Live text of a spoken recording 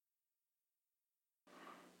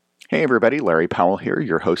Hey everybody, Larry Powell here,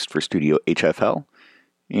 your host for Studio HFL.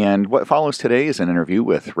 And what follows today is an interview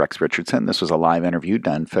with Rex Richardson. This was a live interview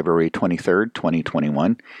done February 23rd,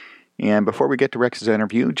 2021. And before we get to Rex's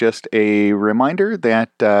interview, just a reminder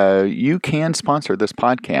that you can sponsor this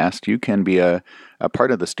podcast. You can be a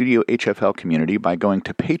part of the Studio HFL community by going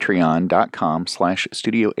to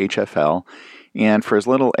patreon.com/Studio HFL. And for as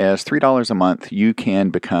little as $3 a month, you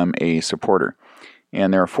can become a supporter.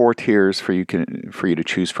 And there are 4 tiers for you to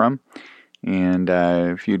choose from. And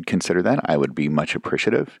if you'd consider that, I would be much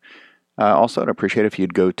appreciative. Also, I'd appreciate if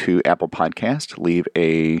you'd go to Apple Podcast, leave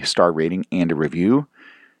a star rating and a review.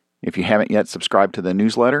 If you haven't yet subscribed to the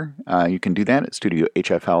newsletter, you can do that at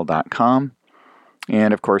studiohfl.com.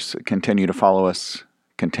 And of course, continue to follow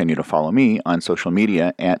me on social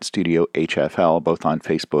media at Studio HFL, both on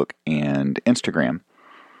Facebook and Instagram.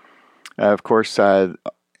 Of course,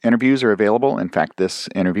 interviews are available. In fact, this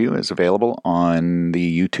interview is available on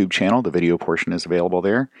the YouTube channel. The video portion is available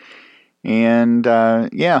there. And I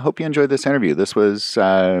hope you enjoyed this interview. This was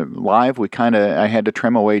live. I had to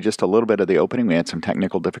trim away just a little bit of the opening. We had some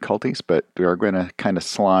technical difficulties, but we are going to kind of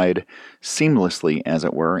slide seamlessly, as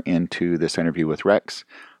it were, into this interview with Rex.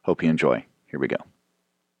 Hope you enjoy. Here we go.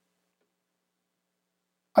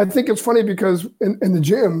 I think it's funny because in the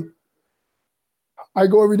gym, I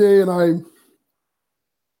go every day and I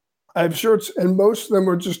have shirts, and most of them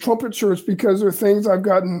are just trumpet shirts because they're things I've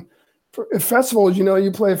gotten at festivals. You know,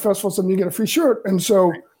 you play a festival, something, you get a free shirt. And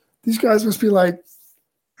so these guys must be like,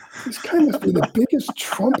 this guy must be the biggest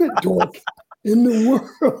trumpet dork in the world.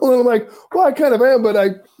 And I'm like, well, I kind of am, but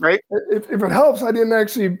if it helps, I didn't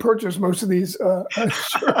actually purchase most of these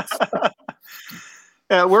shirts.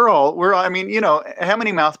 I mean, you know, how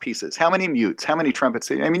many mouthpieces, how many mutes, how many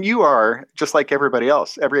trumpets? I mean, you are just like everybody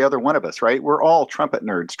else, every other one of us, right? We're all trumpet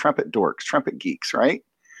nerds, trumpet dorks, trumpet geeks, right?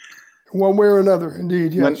 One way or another,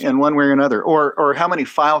 indeed, yes. In one way or another. Or how many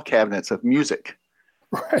file cabinets of music,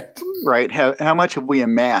 right? How much have we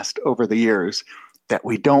amassed over the years that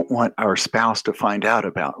we don't want our spouse to find out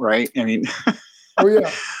about, right? I mean, oh,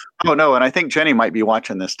 yeah. Oh, no, and I think Jenny might be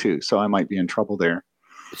watching this too, so I might be in trouble there.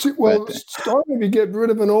 See, well, starting to get rid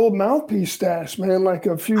of an old mouthpiece stash, man, like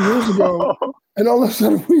a few years ago. And all of a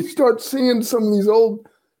sudden we start seeing some of these old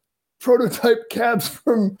prototype cabs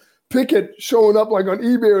from Pickett showing up like on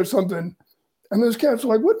eBay or something. And those cabs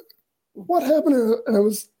were like, what happened?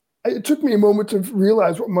 And it took me a moment to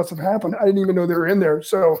realize what must have happened. I didn't even know they were in there.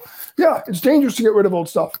 So, yeah, it's dangerous to get rid of old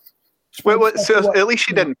stuff. Well, so at least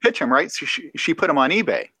she didn't pitch them, right? So she put them on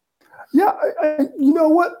eBay. Yeah, you know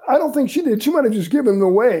what? I don't think she did. She might have just given them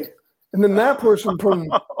away. And then that person put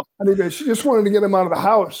them on eBay. She just wanted to get them out of the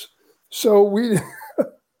house. So we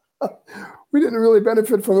didn't really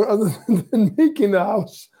benefit from it other than making the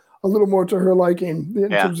house a little more to her liking in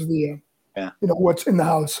terms of the, what's in the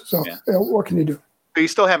house. So what can you do? But you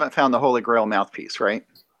still haven't found the Holy Grail mouthpiece, right?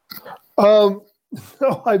 No,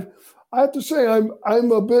 I have to say I'm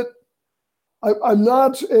a bit. I'm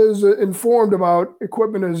not as informed about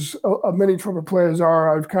equipment as many trumpet players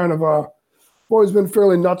are. I've kind of always been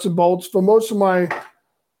fairly nuts and bolts. For most of my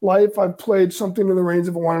life, I've played something in the range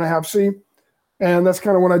of a 1.5C, and that's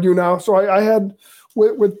kind of what I do now. So I had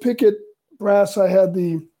with Pickett brass, I had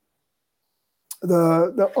the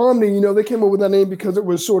Omni. You know, they came up with that name because it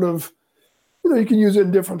was sort of, you can use it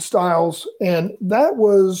in different styles, and that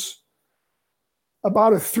was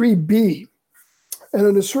about a 3B. And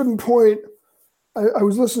at a certain point, I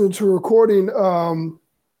was listening to a recording,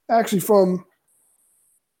 actually from,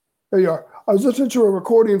 there you are. I was listening to a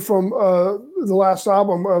recording from the last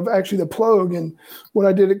album of actually The Plogue, and when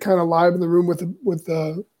I did it kind of live in the room with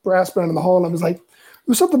the brass band in the hall, and I was like, there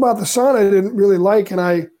was something about the sound I didn't really like, and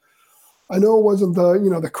I know it wasn't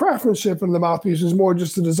the craftsmanship in the mouthpiece, it was more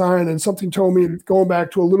just the design, and something told me going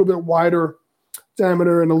back to a little bit wider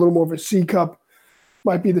diameter and a little more of a C cup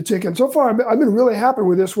might be the ticket. So far, I've been really happy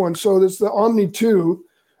with this one. So this the Omni 2.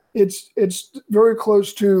 It's very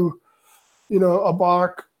close to, a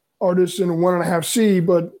Bach artist in 1.5C,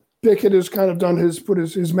 but Pickett has kind of put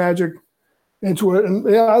his magic into it.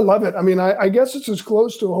 And yeah, I love it. I mean, I guess it's as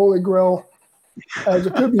close to a Holy Grail as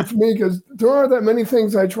it could be for me, because there aren't that many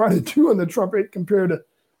things I try to do on the trumpet compared to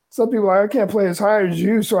some people. I can't play as high as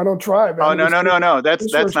you, so I don't try. Man. Oh, no.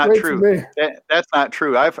 That's not true. That's not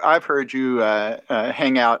true. I've heard you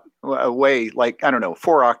hang out way, like, I don't know,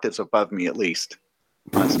 4 octaves above me at least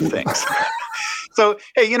on some things. So,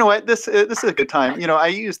 hey, you know what? This is a good time. I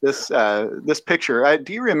use this picture.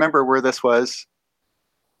 Do you remember where this was?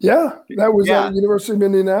 Yeah, that was at University of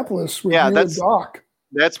Indianapolis with you and Doc.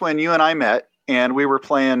 That's when you and I met, and we were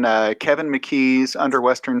playing Kevin McKee's Under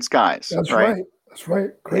Western Skies. That's right. That's right.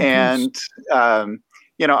 Great piece.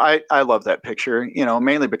 I love that picture,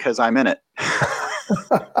 mainly because I'm in it.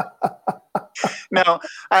 No,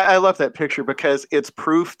 I love that picture because it's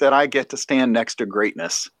proof that I get to stand next to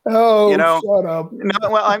greatness. Oh, shut up. No,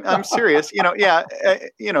 well, I'm serious. Yeah,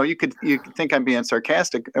 you could think I'm being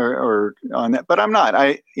sarcastic or on that, but I'm not.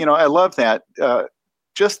 I love that.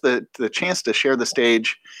 Just the chance to share the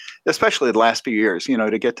stage, especially the last few years,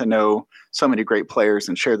 to get to know so many great players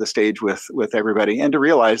and share the stage with everybody, and to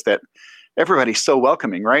realize that everybody's so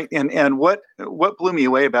welcoming, right? And what blew me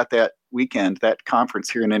away about that weekend, that conference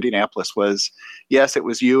here in Indianapolis, was, yes, it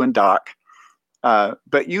was you and Doc,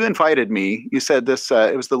 but you invited me. You said this.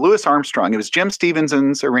 It was the Louis Armstrong. It was Jim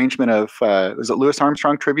Stevenson's arrangement of was it Louis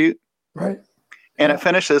Armstrong tribute? Right. And it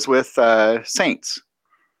finishes with Saints.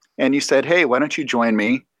 And you said, "Hey, why don't you join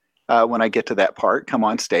me when I get to that part? Come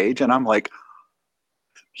on stage." And I'm like,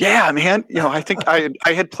 "Yeah, man." I think I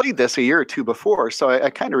had played this a year or two before, so I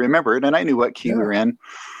kind of remembered, and I knew what key we were in.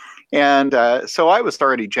 And so I was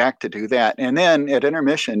already jacked to do that. And then at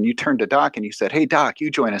intermission, you turned to Doc and you said, "Hey, Doc,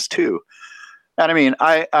 you join us too." And I mean,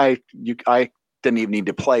 I didn't even need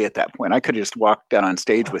to play at that point. I could have just walked down on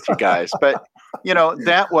stage with you guys. But,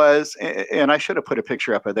 that was, and I should have put a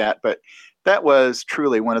picture up of that, but that was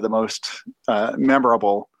truly one of the most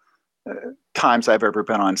memorable times I've ever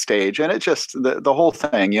been on stage. And it just, the whole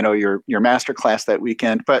thing, your master class that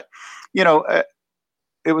weekend. But,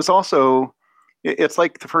 it was also, it's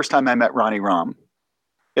like the first time I met Ronnie Rom.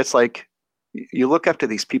 It's like, you look up to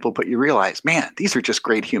these people, but you realize, man, these are just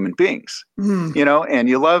great human beings, and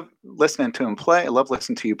you love listening to them play. I love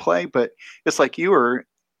listening to you play, but it's like you were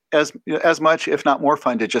as much, if not more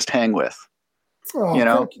fun to just hang with,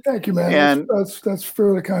 Thank you, man. And that's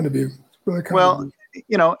fairly kind of you. Really kind of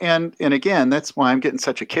you. And again, that's why I'm getting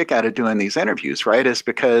such a kick out of doing these interviews, right? Is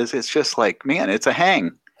because it's just like, man, it's a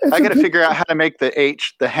hang. I got to figure out how to make the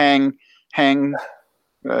hang.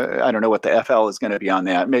 I don't know what the FL is going to be on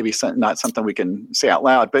that. Maybe not something we can say out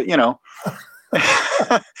loud, but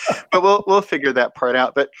but we'll figure that part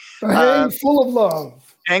out. But hang full of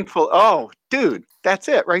love. Hang full. Oh, dude, that's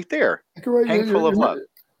it right there. Hang full of love.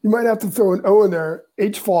 You might have to throw an O in there,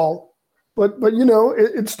 HFL, but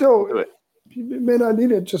it's still. You may not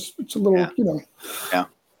need it. Just it's a little,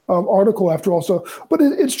 article after all. So, but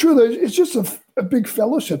it's true that it's just a big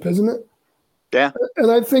fellowship, isn't it? Yeah.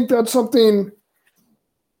 And I think that's something.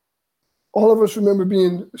 All of us remember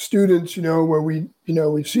being students, where we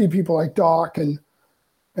see people like Doc and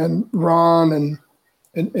Ron and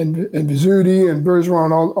Vizzuti and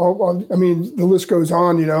Bergeron. All I mean, the list goes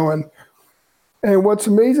on, and what's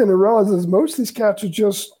amazing to realize is most of these cats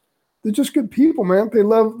they're just good people, man. They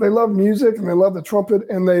love music and they love the trumpet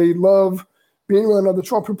and they love being around other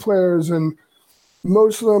trumpet players. And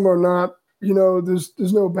most of them are not,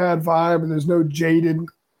 there's no bad vibe and there's no jaded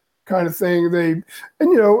kind of thing.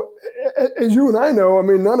 As you and I know, I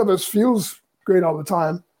mean, none of us feels great all the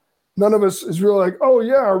time. None of us is really like, oh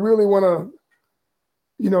yeah, I really want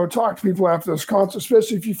to, talk to people after this concert,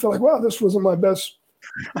 especially if you feel like, wow, this wasn't my best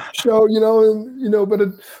show,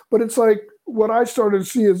 but it's like what I started to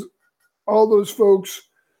see is all those folks,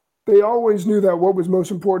 they always knew that what was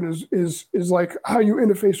most important is like how you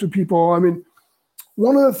interface with people. I mean,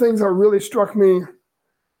 one of the things that really struck me,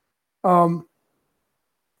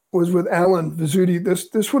 was with Alan Vizzuti.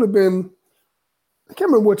 This would have been, I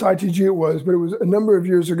can't remember which ITG it was, but it was a number of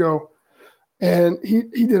years ago. And he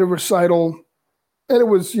did a recital, and it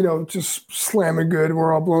was, just slamming good.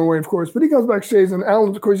 We're all blown away, of course. But he goes backstage, and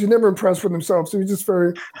Alan, of course, he's never impressed with himself. So he's just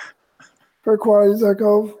very, very quiet. He's like,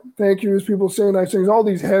 oh, thank you. As people saying nice things. All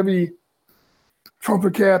these heavy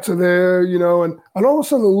trumpet cats are there, and all of a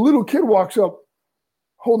sudden a little kid walks up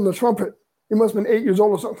holding the trumpet. He must have been 8 years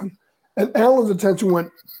old or something. And Alan's attention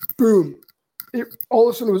went boom. All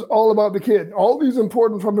of a sudden, it was all about the kid. All these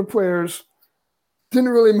important trumpet players didn't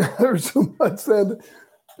really matter so much then.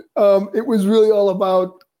 It was really all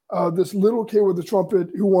about this little kid with the trumpet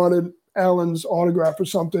who wanted Alan's autograph or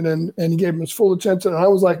something, and he gave him his full attention. And I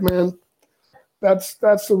was like, man, that's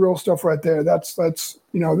the real stuff right there. That's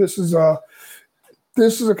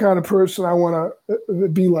this is a kind of person I want to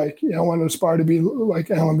be like. I want to aspire to be like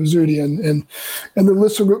Alan Vizzuti, and the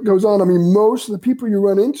list goes on. I mean, most of the people you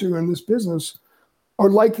run into in this business are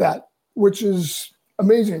like that, which is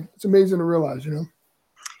amazing. It's amazing to realize,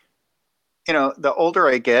 The older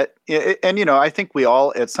I get, and I think we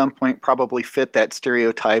all at some point probably fit that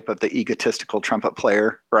stereotype of the egotistical trumpet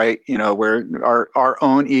player, right? Where our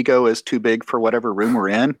own ego is too big for whatever room we're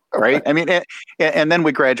in, right? I mean, and then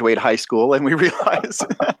we graduate high school and we realize,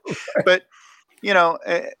 but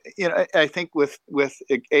I think with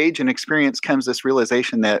age and experience comes this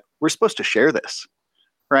realization that we're supposed to share this,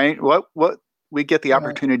 right? What we get the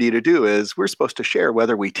opportunity to do is we're supposed to share,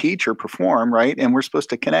 whether we teach or perform, right? And we're supposed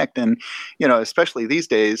to connect. And, especially these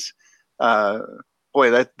days,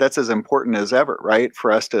 boy, that's as important as ever, right?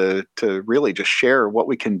 For us to really just share what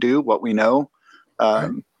we can do, what we know.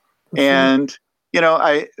 And,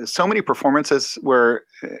 so many performances where,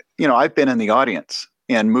 I've been in the audience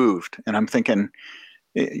and moved, and I'm thinking,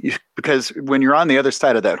 because when you're on the other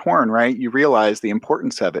side of that horn, right, you realize the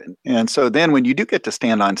importance of it. And so then when you do get to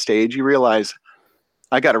stand on stage, you realize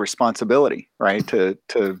I got a responsibility, right, to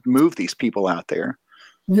move these people out there.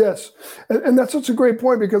 Yes. And that's such a great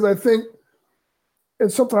point, because I think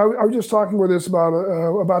it's something I was just talking with this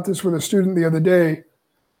about this with a student the other day,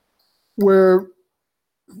 where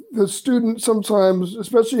the student sometimes,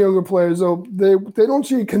 especially younger players, though, they don't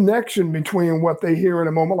see a connection between what they hear in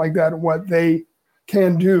a moment like that and what they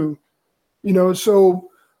can do. So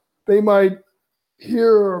they might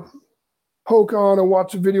hear poke on or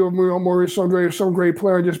watch a video of Maurice Andre or some great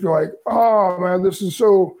player and just be like, oh man, this is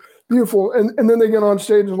so beautiful. And then they get on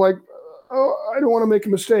stage and like, oh, I don't want to make a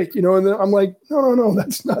mistake, and then I'm like, no,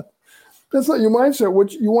 that's not your mindset.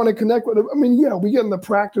 What you want to connect with. I mean, yeah, we get in the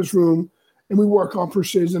practice room and we work on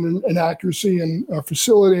precision and accuracy and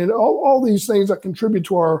facility and all these things that contribute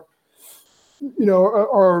to our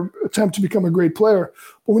attempt to become a great player.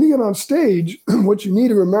 But when you get on stage, what you need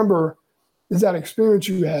to remember is that experience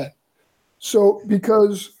you had. So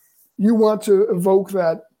because you want to evoke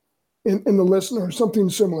that in the listener or something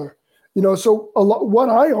similar, so what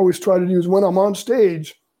I always try to do is when I'm on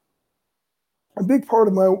stage, a big part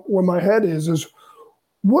of where my head is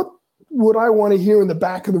what would I want to hear in the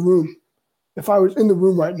back of the room if I was in the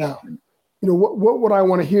room right now? What would I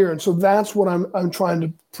want to hear? And so that's what I'm trying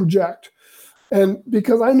to project. And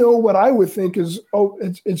because I know what I would think is,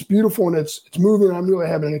 it's beautiful and it's moving. I'm really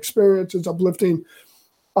having an experience. It's uplifting.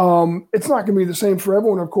 It's not going to be the same for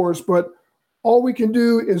everyone, of course, but all we can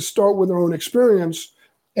do is start with our own experience.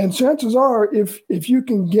 And chances are, if you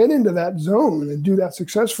can get into that zone and do that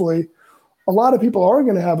successfully, a lot of people are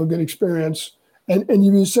going to have a good experience, and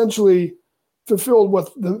you essentially fulfilled what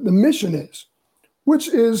the mission is, which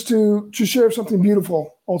is to share something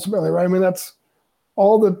beautiful ultimately, right? I mean, that's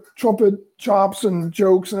all the trumpet chops and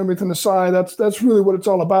jokes and everything aside. That's really what it's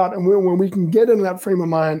all about. And when we can get in that frame of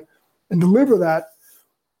mind and deliver that,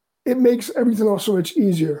 it makes everything else so much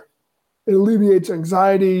easier. It alleviates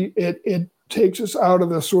anxiety. It takes us out of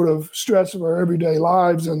the sort of stress of our everyday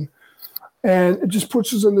lives, and it just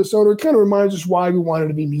puts us in this zone. It kind of reminds us why we wanted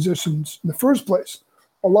to be musicians in the first place.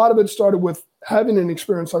 A lot of it started with having an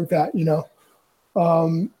experience like that,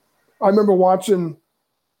 I remember watching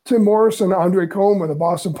Tim Morrison and Andre Cohen, the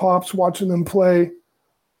Boston Pops, watching them play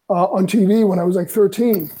on TV when I was like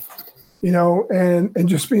 13, and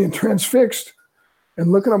just being transfixed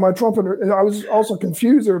and looking at my trumpet. And I was also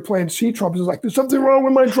confused. They were playing C trumpets. I was like, there's something wrong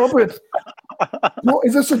with my trumpet.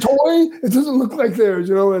 Is this a toy? It doesn't look like theirs,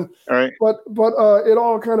 And right. But it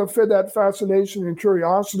all kind of fed that fascination and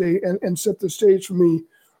curiosity and set the stage for me.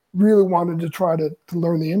 Really wanted to try to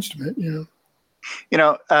learn the instrument,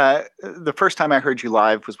 The first time I heard you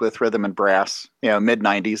live was with Rhythm and Brass, mid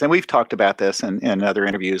 90s. And we've talked about this in other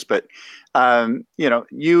interviews, but,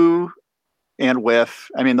 you and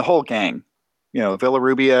Whiff, I mean, the whole gang,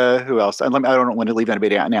 Villarubia, who else? I don't want to leave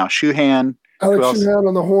anybody out now. Shuhan. Alex Shuhan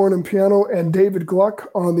on the horn and piano, and David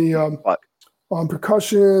Gluck on the on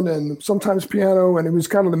percussion and sometimes piano. And he was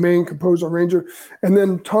kind of the main composer arranger. And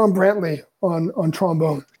then Tom Brantley on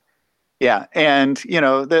trombone. Yeah. And,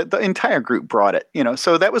 the entire group brought it,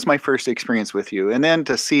 so that was my first experience with you. And then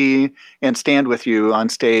to see and stand with you on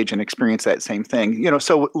stage and experience that same thing,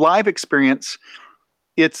 so live experience,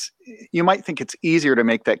 you might think it's easier to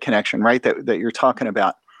make that connection, right? That you're talking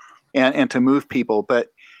about and to move people. But,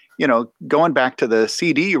 going back to the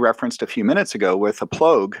CD you referenced a few minutes ago with a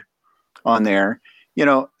Plogue on there,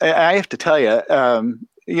 I have to tell you,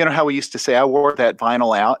 how we used to say, I wore that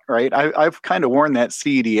vinyl out, right? I've kind of worn that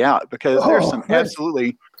CD out because there's some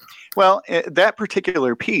absolutely, that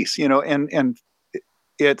particular piece, and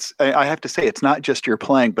it's, I have to say, it's not just your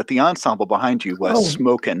playing, but the ensemble behind you was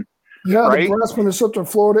smoking. Yeah, right? The brassman is such a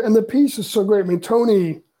Florida, and the piece is so great. I mean,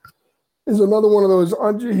 Tony is another one of those,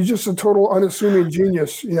 he's just a total unassuming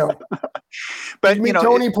genius, But you meet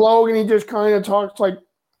Tony Plogue, and he just kind of talks like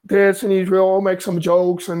this, and he's makes some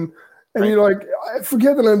jokes, and you're like, I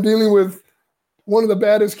forget that I'm dealing with one of the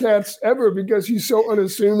baddest cats ever because he's so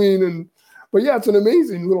unassuming. But yeah, it's an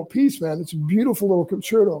amazing little piece, man. It's a beautiful little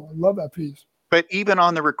concerto. I love that piece. But even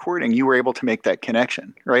on the recording, you were able to make that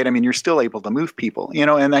connection, right? I mean, you're still able to move people,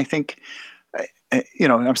 and I think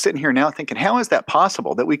I'm sitting here now thinking, how is that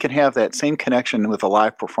possible that we can have that same connection with a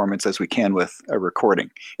live performance as we can with a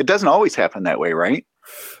recording? It doesn't always happen that way, right?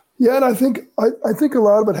 Yeah, and I think a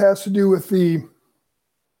lot of it has to do with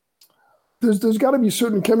there's got to be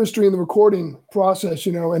certain chemistry in the recording process,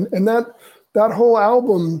 and that whole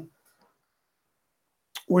album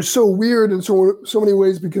was so weird in so many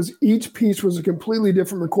ways because each piece was a completely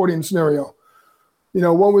different recording scenario.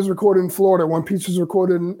 One was recorded in Florida, one piece was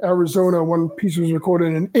recorded in Arizona, one piece was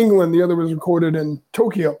recorded in England, the other was recorded in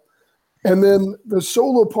Tokyo. And then the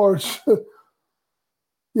solo parts, some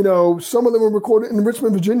of them were recorded in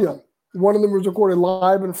Richmond, Virginia. One of them was recorded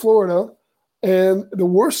live in Florida. And the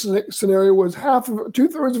worst scenario was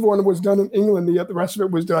 2/3 of one was done in England, yet the rest of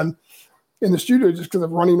it was done in the studio just because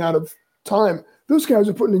of running out of time. Those guys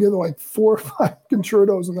are putting together like 4 or 5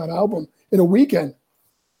 concertos in that album in a weekend.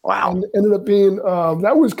 Wow. And ended up being,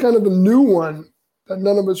 that was kind of the new one that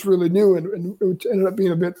none of us really knew, and it ended up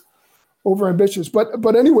being a bit overambitious.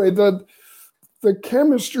 But anyway, the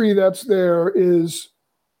chemistry that's there is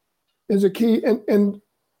a key, and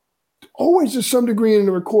always to some degree in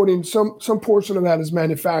the recording, some portion of that is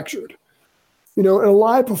manufactured. In a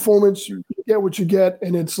live performance, you get what you get,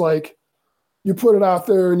 and it's like you put it out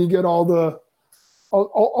there and you get all the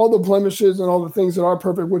blemishes and all the things that are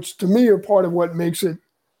perfect, which to me are part of what makes it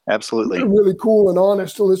absolutely really cool and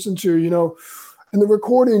honest to listen to. In the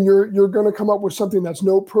recording, you're going to come up with something that's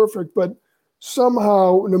no perfect, but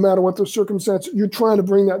somehow, no matter what the circumstance, you're trying to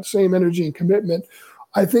bring that same energy and commitment.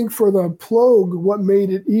 I think for the Plogue, what made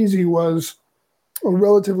it easy was, or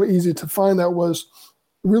relatively easy to find, that was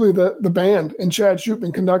really the band and Chad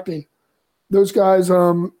Shootman conducting. Those guys,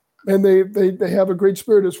 and they have a great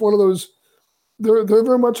spirit. It's one of those, they're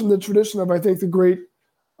very much in the tradition of, I think, the great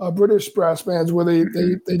British brass bands where they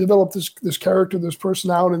develop this character, this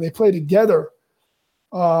personality, and they play together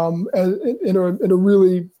with a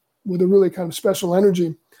really kind of special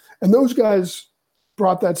energy. And those guys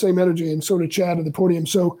brought that same energy, and so did Chad at the podium.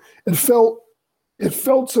 So it felt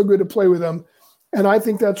so good to play with them. And I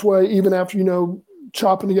think that's why even after,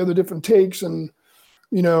 chopping together different takes and,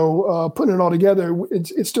 putting it all together,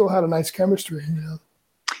 it still had a nice chemistry.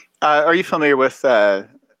 Are you familiar with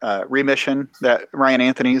Remission, that Ryan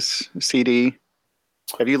Anthony's CD?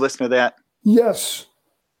 Have you listened to that? Yes.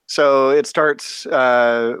 So it starts.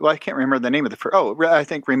 I can't remember the name of the first. I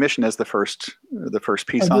think Remission is the first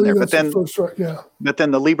piece on there. But then, But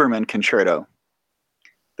then the Lieberman Concerto,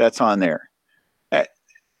 that's on there.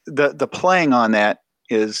 The playing on that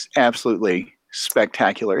is absolutely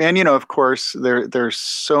spectacular, and of course, there's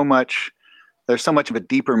so much of a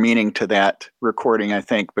deeper meaning to that recording, I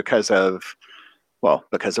think, because of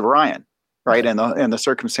Ryan, right, and the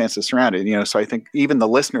circumstances surrounding it. So I think even the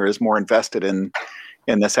listener is more invested in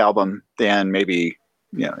this album than maybe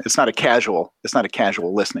it's not a casual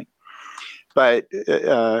listening. But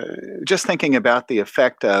just thinking about the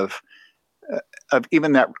effect of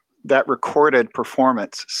even that recorded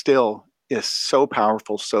performance still is so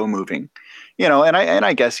powerful, so moving, and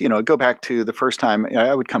I guess go back to the first time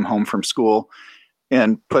I would come home from school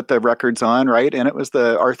and put the records on, right, and it was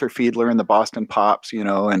the Arthur Fiedler and the Boston Pops,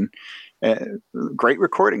 and great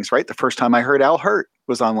recordings, right. The first time I heard Al Hurt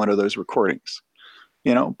was on one of those recordings.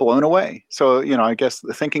 Blown away. So, I guess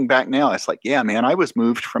thinking back now, it's like, yeah, man, I was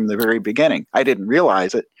moved from the very beginning. I didn't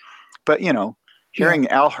realize it, but hearing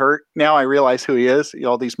Al Hurt, now I realize who he is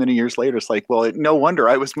all these many years later. It's like, well, no wonder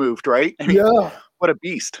I was moved, right? I mean, what a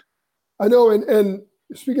beast. I know. And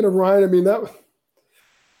speaking of Ryan, I mean, that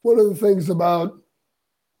one of the things about,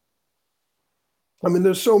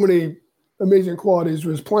 there's so many amazing qualities to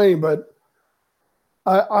his playing, but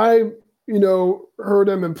I heard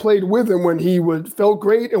him and played with him when he felt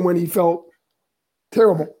great and when he felt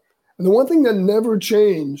terrible. And the one thing that never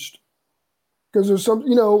changed, because there's some,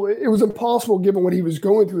 it was impossible given what he was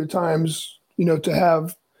going through at times, to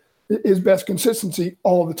have his best consistency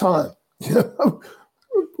all the time.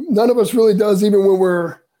 None of us really does, even when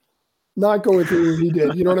we're not going through what he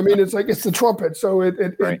did. You know what I mean? It's like, it's the trumpet. So it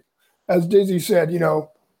as Dizzy said,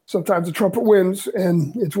 sometimes the trumpet wins,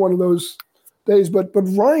 and it's one of those days. But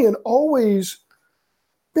Ryan always,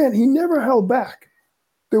 man, he never held back.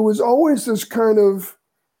 There was always this kind of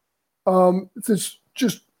this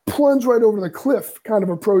just plunge right over the cliff kind of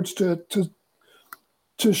approach to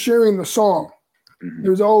sharing the song. Mm-hmm. It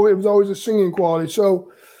was always a singing quality.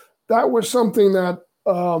 So that was something that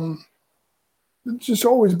it just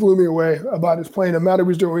always blew me away about his playing. No matter what he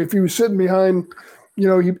was doing, if he was sitting behind,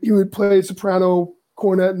 he would play soprano,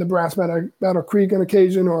 cornet, and the brass Battle Creek on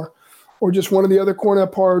occasion, or just one of the other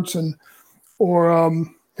cornet parts, or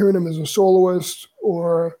hearing him as a soloist,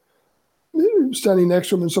 or standing next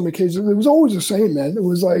to him in some occasions. It was always the same, man. It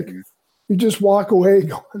was like you just walk away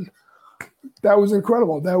going, that was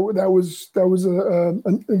incredible. That was a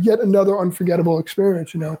yet another unforgettable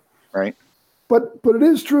experience, Right. But it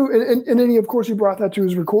is true, and then he, of course, he brought that to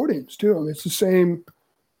his recordings too. I mean, it's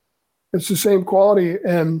the same quality.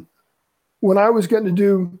 And when I was getting to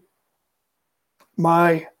do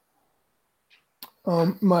my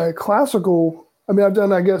my classical, I mean, I've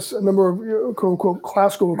done, I guess, a number of quote unquote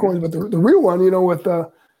classical recordings, but the real one, with the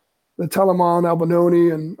Telemann,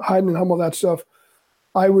 Albinoni, and Haydn and Hummel, that stuff,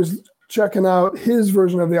 I was checking out his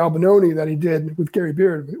version of the Albinoni that he did with Gary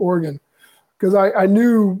Beard, with organ, because I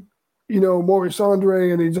knew, Maurice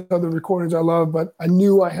Andre and these other recordings I love, but I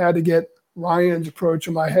knew I had to get Ryan's approach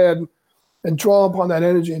in my head and draw upon that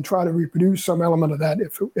energy and try to reproduce some element of that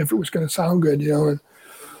if it was going to sound good, And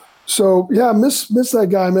so, yeah, miss that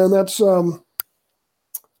guy, man. That's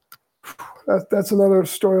another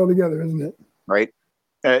story altogether, isn't it? Right.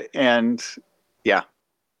 And yeah.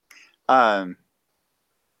 Well,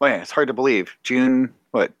 yeah, it's hard to believe. June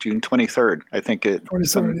 23rd. I think it's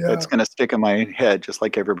going to stick in my head just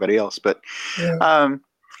like everybody else. But,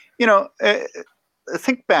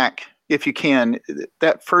 think back, if you can,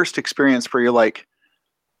 that first experience where you're like,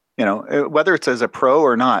 whether it's as a pro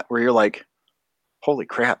or not, where you're like, holy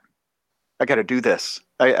crap, I got to do this.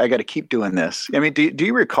 I got to keep doing this. I mean, do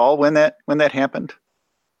you recall when that happened?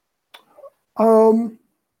 I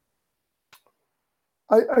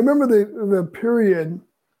remember the period.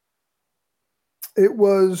 It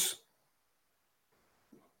was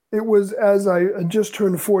as I just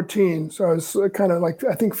turned 14, so I was kind of like,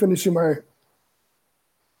 I think, finishing my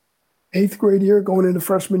 8th grade year, going into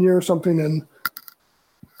freshman year or something. And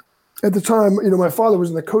at the time, my father was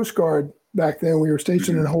in the Coast Guard back then. We were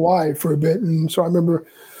stationed in Hawaii for a bit, and so I remember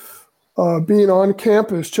being on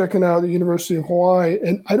campus checking out the University of Hawaii.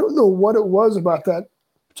 And I don't know what it was about that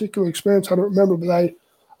particular experience. I don't remember, but I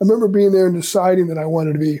remember being there and deciding that I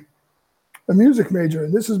wanted to be a music major.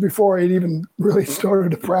 And this is before I'd even really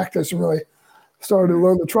started to practice and really started to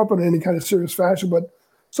learn the trumpet in any kind of serious fashion. But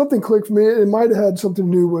something clicked for me. It might have had something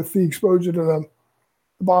to do with the exposure to the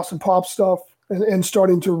Boston pop stuff and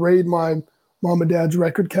starting to raid my mom and dad's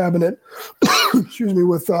record cabinet, excuse me,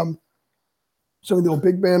 with some of the old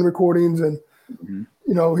big band recordings and,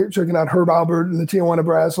 checking out Herb Albert and the Tijuana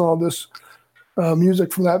Brass and all this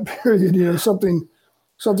music from that period. Something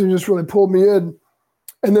just really pulled me in.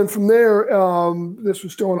 And then from there, this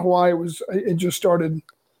was still in Hawaii. It just started,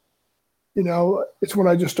 it's when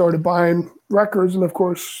I just started buying records. And of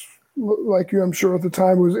course, like you, I'm sure at the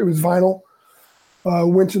time it was vinyl.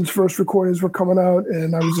 Winston's first recordings were coming out,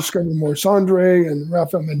 and I was discovering Maurice Andre and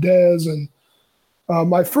Rafael Mendez. And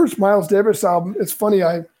my first Miles Davis album, it's funny,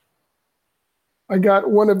 I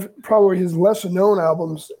got one of probably his lesser known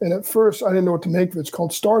albums. And at first I didn't know what to make of it. It's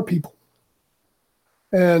called Star People.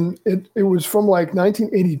 And it was from like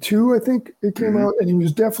 1982, I think it came out. And he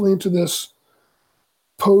was definitely into this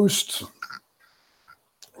post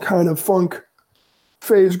kind of funk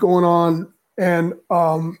phase going on. And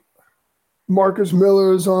Marcus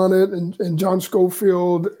Miller's on it and John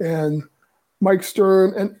Schofield and Mike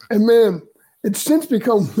Stern. And man, it's since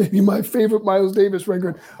become maybe my favorite Miles Davis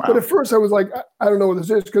record. Wow. But at first I was like, I don't know what this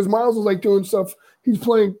is, because Miles was like doing stuff. He's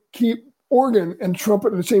playing organ and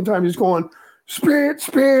trumpet at the same time. He's going, spit,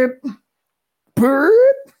 bird,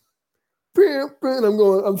 and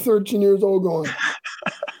I'm 13 years old going,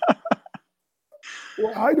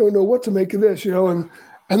 well, I don't know what to make of this, and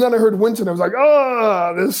then I heard Winston. I was like,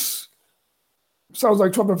 this sounds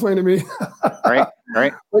like trumpet playing to me.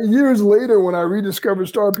 Right. But years later, when I rediscovered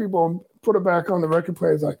Star People and put it back on the record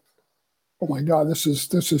player, it's like, oh my God, this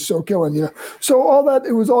is so killing, So all that,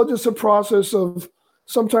 it was all just a process of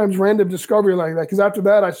sometimes random discovery like that. Because after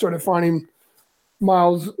that, I started finding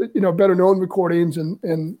Miles, better known recordings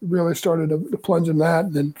and really started to plunge in that.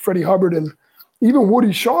 And then Freddie Hubbard and even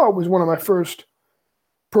Woody Shaw was one of my first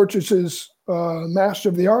purchases, Master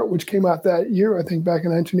of the Art, which came out that year, I think back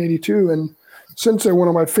in 1982. And since they're one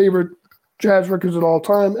of my favorite jazz records of all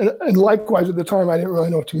time. And likewise at the time, I didn't really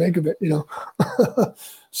know what to make of it,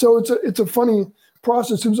 So it's a funny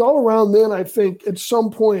process. It was all around then, I think, at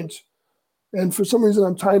some point. And for some reason,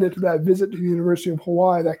 I'm tying it to that visit to the University of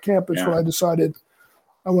Hawaii, that campus, where I decided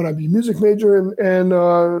I want to be a music major.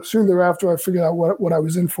 And soon thereafter, I figured out what I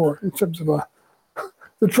was in for in terms of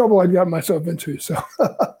the trouble I'd gotten myself into. So,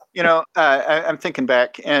 I'm thinking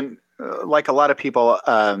back, and like a lot of people,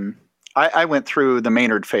 I went through the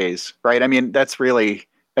Maynard phase, right? I mean, that's really,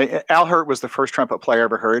 Al Hirt was the first trumpet player I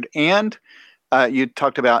ever heard. And you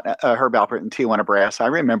talked about Herb Alpert and Tijuana Brass. I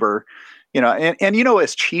remember, and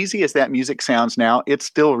as cheesy as that music sounds now, it's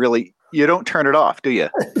still really you don't turn it off, do you?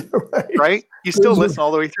 Right? You still listen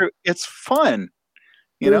all the way through. It's fun.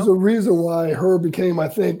 There's a reason why Herb became, I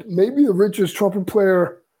think, maybe the richest trumpet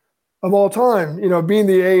player of all time. Being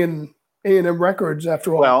the A&M Records,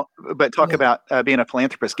 after all. Well, but talk about being a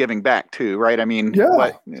philanthropist, giving back too, right? I mean,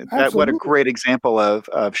 what a great example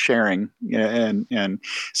of sharing. And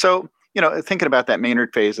so, thinking about that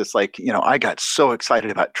Maynard phase, it's like, I got so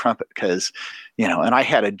excited about trumpet because, and I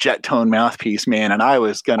had a jet tone mouthpiece, man, and I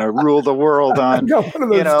was going to rule the world on, got one of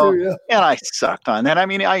those too, yeah. And I sucked on that. I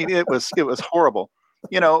mean, it was horrible,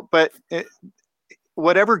 but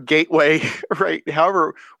whatever gateway, right?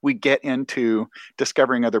 However we get into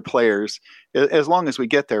discovering other players, as long as we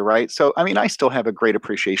get there, right? So, I mean, I still have a great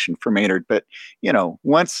appreciation for Maynard, but,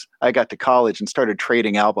 once I got to college and started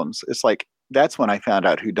trading albums, it's like, that's when I found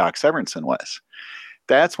out who Doc Severinsen was.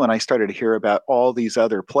 That's when I started to hear about all these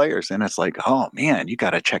other players. And it's like, oh man, you got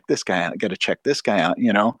to check this guy out,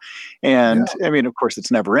 And I mean, of course,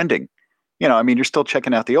 it's never ending. I mean, you're still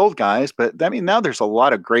checking out the old guys, but I mean, now there's a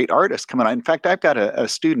lot of great artists coming on. In fact, I've got a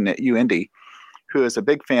student at UIndy who is a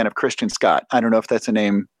big fan of Christian Scott. I don't know if that's a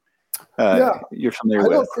name you're familiar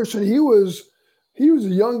with. I know Christian. He was a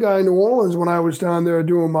young guy in New Orleans when I was down there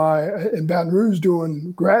in Baton Rouge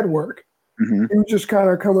doing grad work. Mm-hmm. He was just kind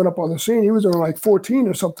of coming up on the scene. He was only like 14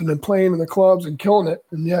 or something and playing in the clubs and killing it.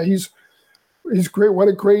 And yeah, he's great. What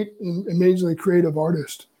a great and amazingly creative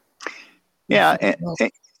artist. Yeah.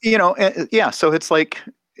 So it's like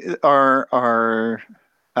our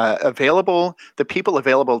available, the people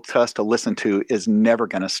available to us to listen to is never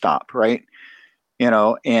going to stop, right?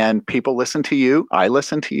 And people listen to you. I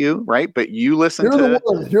listen to you, right? But you listen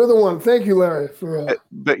You're the one. Thank you, Larry.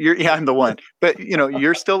 But I'm the one. But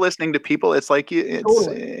you're still listening to people. It's like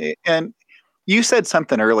totally. And you said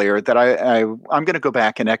something earlier that I'm going to go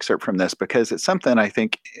back and excerpt from this because it's something I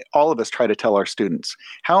think all of us try to tell our students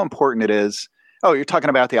how important it is. Oh, you're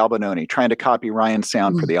talking about the Albinoni, trying to copy Ryan's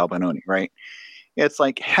sound for the Albinoni, right? It's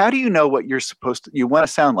like, how do you know what you want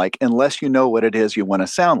to sound like unless you know what it is you want to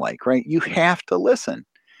sound like, right? You have to listen.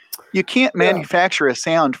 You can't manufacture a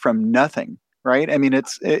sound from nothing, right? I mean,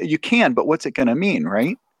 you can, but what's it going to mean,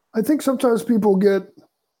 right? I think sometimes people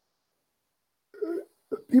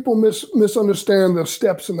misunderstand the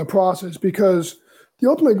steps in the process because the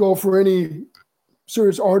ultimate goal for any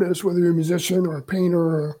serious artist, whether you're a musician or a painter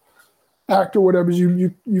or actor, whatever,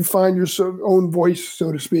 you find your own voice,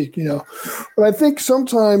 so to speak, But I think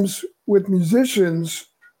sometimes with musicians,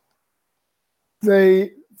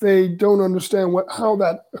 they don't understand how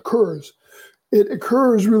that occurs. It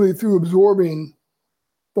occurs really through absorbing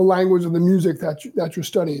the language of the music that you're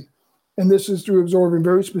studying. And this is through absorbing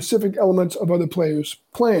very specific elements of other players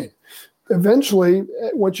playing. Eventually,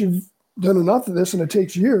 once you've done enough of this, and it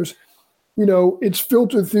takes years, it's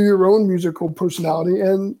filtered through your own musical personality,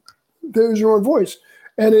 and there's your own voice.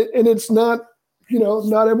 And it's not,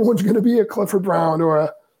 not everyone's going to be a Clifford Brown or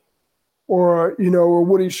a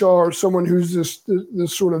Woody Shaw or someone who's this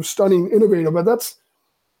sort of stunning innovator, but that's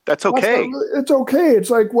okay. It's okay. It's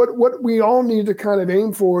like what we all need to kind of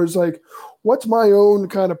aim for is like, what's my own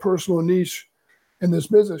kind of personal niche in this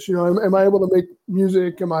business? Am I able to make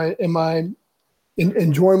music? Am I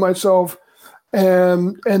enjoying myself?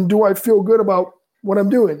 And do I feel good about what I'm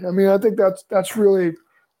doing? I mean, I think that's really,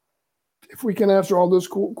 if we can answer all those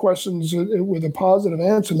questions with a positive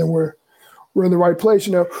answer, then we're in the right place,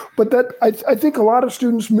 But that I think a lot of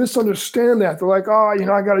students misunderstand that. They're like, I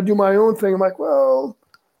got to do my own thing. I'm like, well,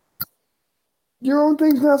 your own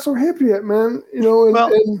thing's not so hip yet, man.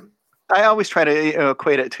 And I always try to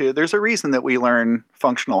equate it to, there's a reason that we learn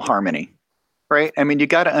functional harmony, right? I mean, you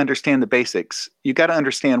got to understand the basics. You got to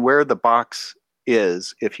understand where the box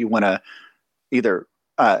is if you want to either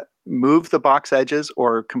move the box edges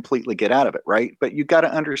or completely get out of it, right? But you got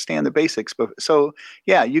to understand the basics. So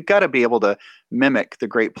yeah, you got to be able to mimic the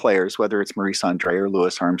great players, whether it's Maurice Andre or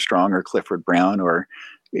Louis Armstrong or Clifford Brown or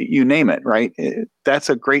you name it, right? That's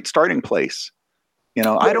a great starting place.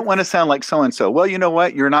 I don't want to sound like so-and-so. Well, you know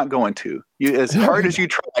what? You're not going to. As hard as you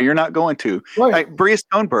try, you're not going to. Right. Like Bria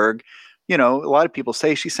Stoneberg, a lot of people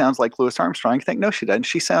say she sounds like Louis Armstrong. You think, no, she doesn't.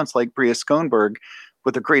 She sounds like Bria Stoneberg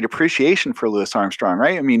with a great appreciation for Louis Armstrong,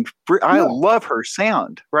 right? I mean, I love her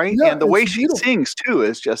sound, right? Yeah, and the way she sings too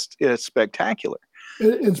is it's spectacular.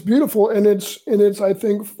 It's beautiful, and it's I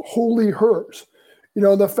think wholly hers.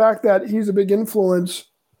 The fact that he's a big influence.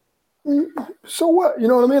 So what? You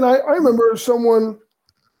know what I mean? I remember someone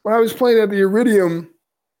when I was playing at the Iridium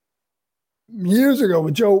years ago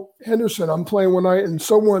with Joe Henderson. I'm playing one night, and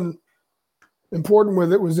someone important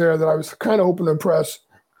with it was there that I was kind of hoping to impress.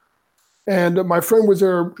 And my friend was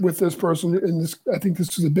there with this person, and I think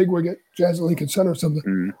this was a bigwig at Jazz at Lincoln Center or something.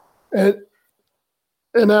 Mm.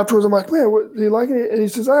 And afterwards, I'm like, man, do you like it? And he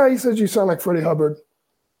says, he says you sound like Freddie Hubbard.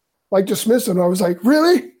 Like dismissing. I was like,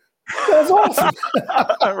 really? That's awesome.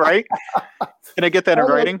 Right? Can I get that in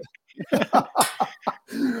writing?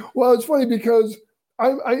 Well, it's funny because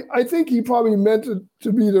I think he probably meant it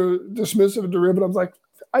to be the dismissive and derivative. I was like,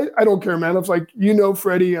 I don't care, man. It's like, you know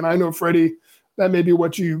Freddie and I know Freddie. That may be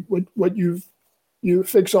what you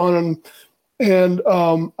fix on. And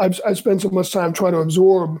I've spent so much time trying to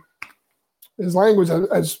absorb his language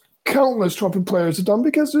as countless trumpet players have done,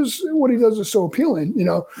 because what he does is so appealing, you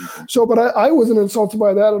know. So, but I wasn't insulted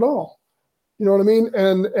by that at all. You know what I mean?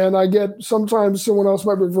 And I get, sometimes someone else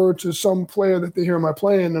might revert to some player that they hear my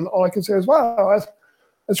playing, and all I can say is, wow,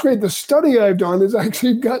 that's great. The study I've done has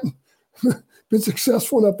actually been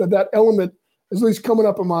successful enough that element is at least coming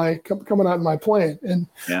out in my playing. And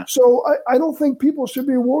so I don't think people should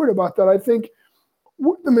be worried about that. I think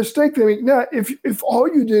the mistake they make now, if all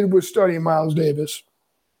you did was study Miles Davis,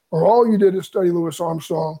 or all you did is study Louis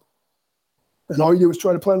Armstrong, and all you did was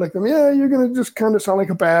try to play like them, you're going to just kind of sound like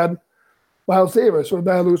a bad Miles Davis or a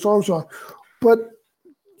bad Louis Armstrong. But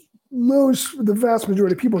the vast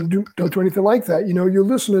majority of people don't do anything like that. You know, you're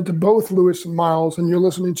listening to both Louis and Miles, and you're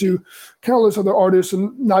listening to countless other artists,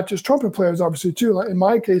 and not just trumpet players, obviously, too. Like in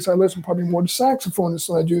my case, I listen probably more to saxophonists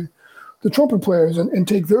than I do the trumpet players, and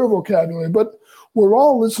take their vocabulary. But we're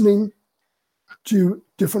all listening to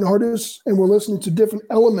different artists, and we're listening to different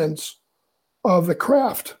elements of the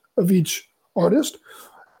craft of each artist.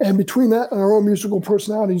 And between that and our own musical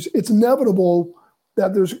personalities, it's inevitable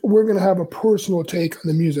that we're going to have a personal take on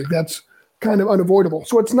the music. That's kind of unavoidable.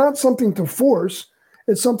 So it's not something to force.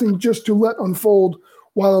 It's something just to let unfold,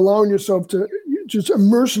 while allowing yourself to just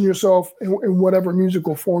immerse yourself in whatever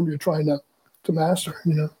musical form you're trying to master,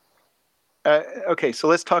 you know. Okay, so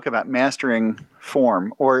let's talk about mastering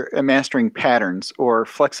form, or mastering patterns, or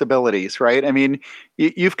flexibilities, right? I mean,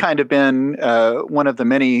 you've kind of been one of the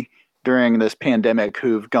many during this pandemic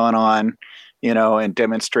who've gone on, you know, and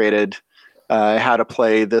demonstrated how to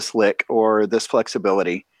play this lick or this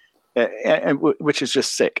flexibility, which is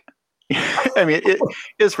just sick. I mean, it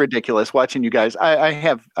is ridiculous watching you guys.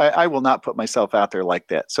 I will not put myself out there like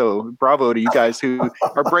that. So bravo to you guys who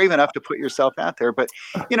are brave enough to put yourself out there. But,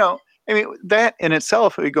 you know, I mean, that in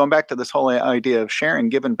itself, going back to this whole idea of sharing,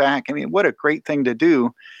 giving back, I mean, what a great thing to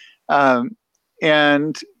do.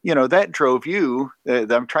 And, you know, that drove you,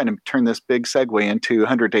 I'm trying to turn this big segue into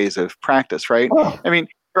 100 days of practice, right? Oh. I mean,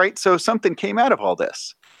 right. So something came out of all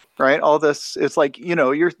this, right? All this, it's like, you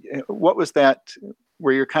know, what was that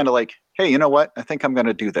where you're kind of like, hey, you know what? I think I'm going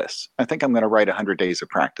to do this. I think I'm going to write 100 days of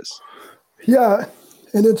practice. Yeah.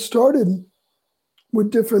 And it started with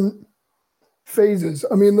different phases.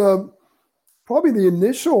 I mean, probably the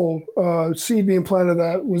initial seed being planted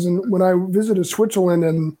that was when I visited Switzerland,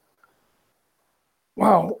 and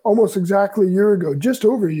wow, almost exactly a year ago, just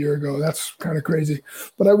over a year ago. That's kind of crazy.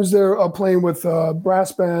 But I was there playing with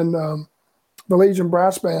brass band, Malaysian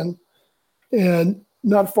brass band, and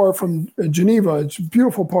not far from Geneva. It's a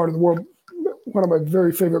beautiful part of the world, one of my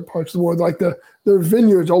very favorite parts of the world. Like there are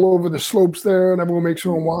vineyards all over the slopes there, and everyone makes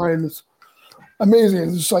their own wine. It's amazing.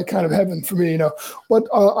 It's just like kind of heaven for me, you know. But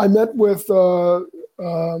I met with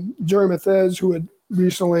Jerry Mathez, who had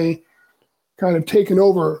recently kind of taken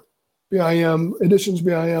over BIM, Editions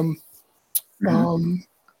BIM,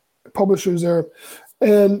 publishers there.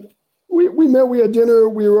 And we met, we had dinner.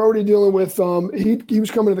 We were already dealing with, he was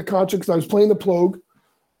coming to the concert because I was playing the Plogue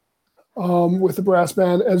with the brass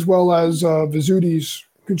band, as well as Vizuti's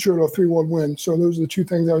Concerto 3-1 Wind. So those are the two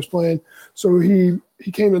things I was playing. So he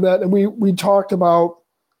came to that, and we talked about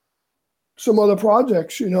some other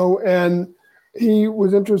projects, you know, and he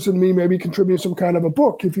was interested in me maybe contributing some kind of a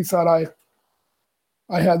book if he thought I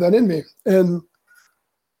had that in me. And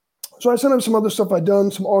so I sent him some other stuff I'd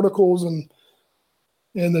done, some articles, and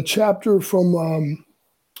the chapter from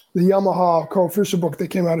the Yamaha Carl Fisher book that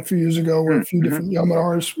came out a few years ago, where a few different Yamaha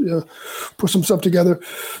artists put some stuff together.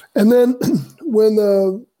 And then when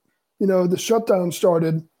the shutdown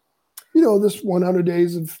started, you know, this 100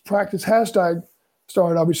 days of practice hashtag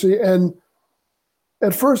started, obviously. And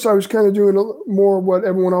at first I was kind of doing more what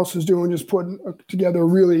everyone else is doing, just putting together a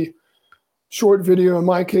really short video. In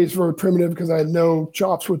my case, very primitive, because I had no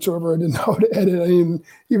chops whatsoever. I didn't know how to edit. I didn't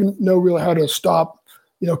even know really how to stop,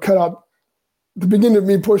 you know, cut out the beginning of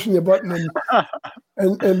me pushing the button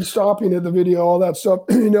and stopping at the video, all that stuff,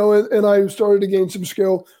 you know, and I started to gain some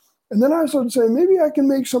skill. And then I started saying, maybe I can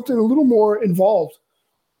make something a little more involved,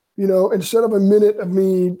 you know, instead of a minute of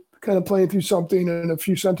me kind of playing through something and a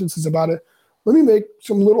few sentences about it, let me make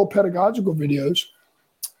some little pedagogical videos.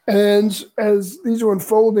 And as these were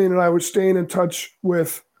unfolding and I was staying in touch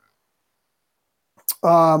with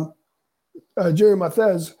Jerry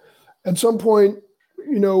Mathez, at some point,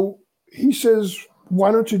 he says,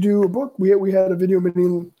 "Why don't you do a book?" We had a video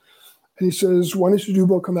meeting, and he says, "Why don't you do a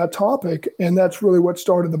book on that topic?" And that's really what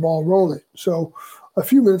started the ball rolling. So a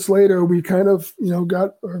few minutes later, we kind of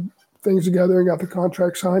got our things together and got the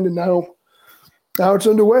contract signed, and now it's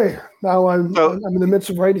underway. Now I'm in the midst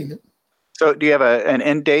of writing it. So do you have an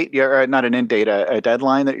end date? Not an end date, a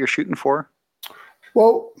deadline that you're shooting for?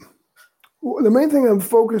 Well, the main thing I'm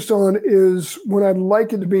focused on is when I'd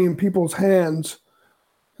like it to be in people's hands,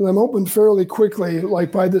 and I'm hoping fairly quickly,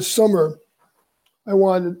 like by this summer, I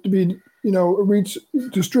want it to be,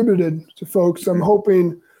 distributed to folks. I'm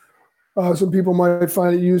hoping some people might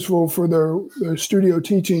find it useful for their studio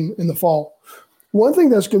teaching in the fall. One thing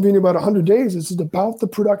that's convenient about 100 days is it's about the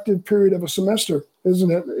productive period of a semester,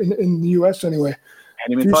 isn't it? In the U.S. anyway. I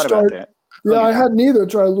hadn't even thought about that. Yeah, I hadn't either.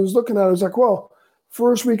 So I was looking at it. I was like, well,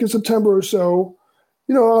 first week of September or so,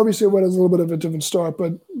 obviously it was a little bit of a different start,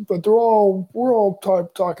 but we're all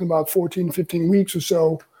talking about 14, 15 weeks or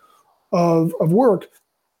so of work.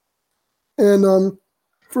 And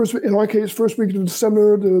in our case, first week of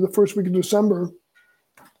December to the first week of December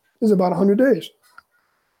is about 100 days.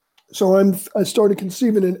 So I started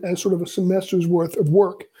conceiving it as sort of a semester's worth of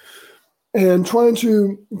work and trying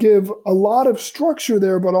to give a lot of structure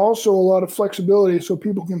there, but also a lot of flexibility so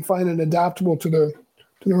people can find it adaptable to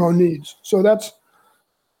their own needs. So that's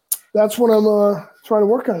what I'm trying to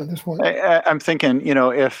work on at this point. I'm thinking,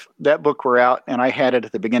 if that book were out and I had it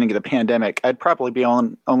at the beginning of the pandemic, I'd probably be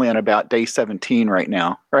only on about day 17 right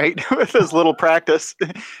now, right? With as little practice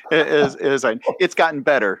it's gotten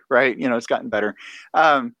better, right? It's gotten better.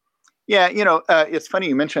 It's funny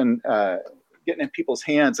you mentioned getting in people's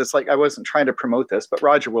hands. It's like I wasn't trying to promote this, but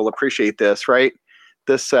Roger will appreciate this, right?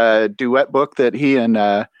 This duet book that he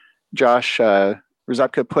and Josh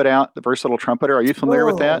Rzapka put out, The Versatile Trumpeter. Are you familiar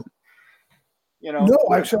with that? No,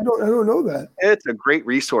 actually, I don't know that. It's a great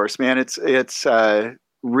resource, man. It's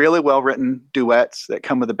really well written duets that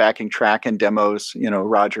come with a backing track and demos.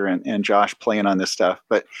 Roger and Josh playing on this stuff.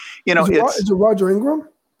 But is it Roger Ingram?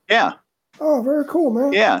 Yeah. Oh, very cool,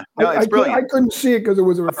 man. Yeah, no, it's brilliant. I couldn't see it because it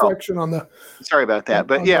was a reflection on the. Sorry about that,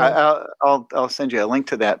 but yeah, I'll send you a link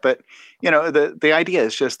to that. But the idea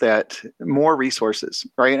is just that more resources,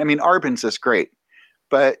 right? I mean, Arbin's is great,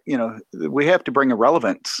 but we have to bring a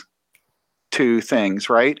relevance to things,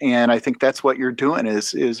 right? And I think that's what you're doing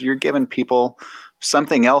is you're giving people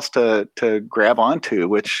something else to grab onto,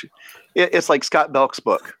 which it's like Scott Belk's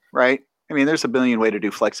book, right? I mean, there's a billion ways to do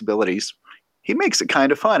flexibilities. He makes it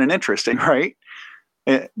kind of fun and interesting, right?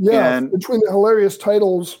 And between the hilarious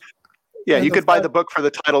titles. Yeah, you could buy the book for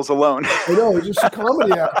the titles alone. I know, it's just a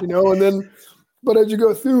comedy act, and then, but as you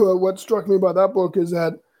go through, what struck me about that book is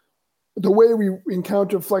that the way we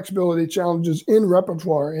encounter flexibility challenges in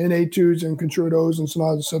repertoire, in etudes and concertos and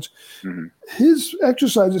sonatas and such, his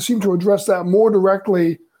exercises seem to address that more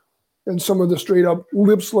directly than some of the straight up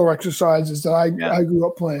lip slur exercises that I grew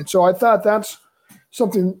up playing. So I thought that's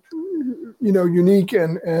something unique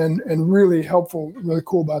and really helpful, really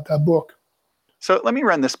cool about that book. So let me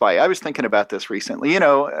run this by you. I was thinking about this recently.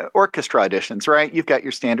 Orchestra auditions, right? You've got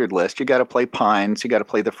your standard list. You got to play Pines. You got to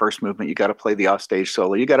play the first movement. You got to play the offstage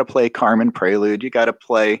solo. You got to play Carmen Prelude. You got to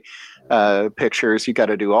play Pictures. You got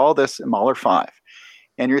to do all this in Mahler 5.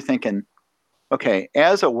 And you're thinking, okay,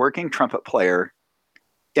 as a working trumpet player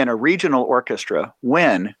in a regional orchestra,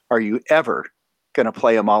 when are you ever going to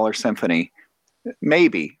play a Mahler symphony?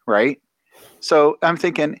 Maybe, right? So I'm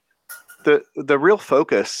thinking the real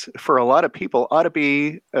focus for a lot of people ought to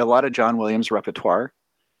be a lot of John Williams repertoire,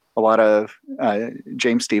 a lot of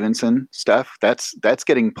James Stevenson stuff. That's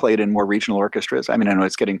getting played in more regional orchestras. I mean, I know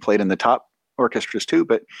it's getting played in the top orchestras too,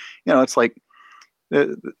 but it's like,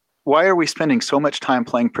 why are we spending so much time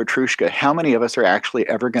playing Petrushka? How many of us are actually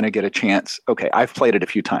ever going to get a chance? Okay, I've played it a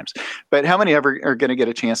few times, but how many ever are going to get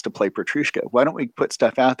a chance to play Petrushka? Why don't we put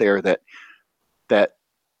stuff out there that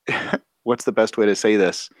what's the best way to say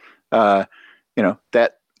this? That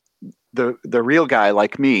the real guy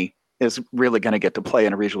like me is really going to get to play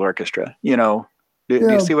in a regional orchestra. Do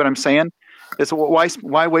you see what I'm saying? It's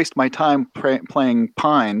why waste my time playing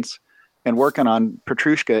Pines and working on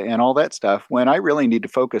Petrushka and all that stuff when I really need to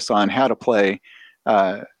focus on how to play,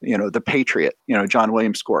 the Patriot, John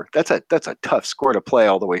Williams score. That's a tough score to play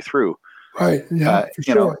all the way through. Right. Yeah. For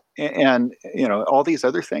sure. And all these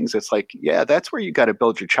other things. It's like, that's where you got to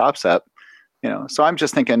build your chops up. So I'm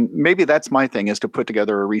just thinking maybe that's my thing is to put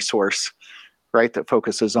together a resource, right, that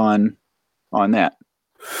focuses on that.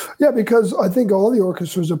 Yeah, because I think all the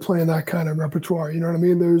orchestras are playing that kind of repertoire. You know what I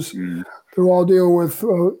mean? They're all dealing with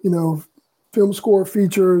film score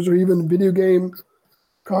features or even video game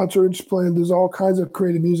concerts playing. There's all kinds of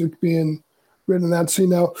creative music being written in that scene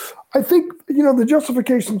now. I think, the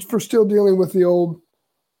justifications for still dealing with the old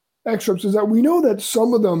excerpts is that we know that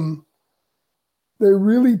some of them, they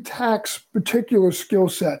really tax particular skill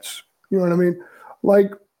sets. You know what I mean?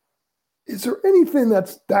 Like, is there anything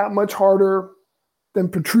that's that much harder than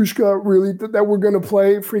Petrushka, really, that we're going to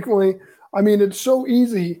play frequently? I mean, it's so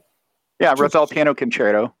easy. Yeah, Ravel Piano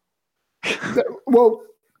Concerto. Well,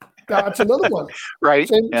 that's another one. Right.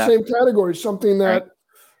 Same category. Something that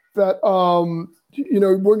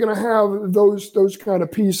we're going to have those kind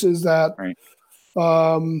of pieces that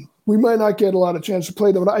we might not get a lot of chance to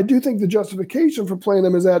play them. But I do think the justification for playing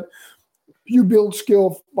them is that you build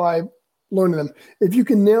skill by learning them. If you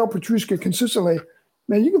can nail Petrushka consistently,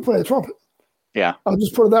 man, you can play the trumpet. Yeah. I'll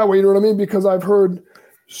just put it that way. You know what I mean? Because I've heard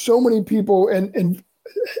so many people, and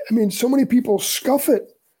I mean, so many people scuff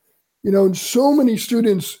it. And so many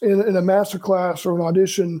students in a master class or an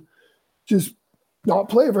audition just not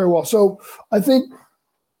play it very well. So I think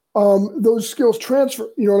those skills transfer,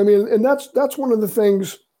 you know what I mean? And that's one of the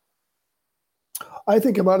things I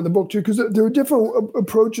think about in the book too, because there are different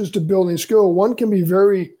approaches to building skill. One can be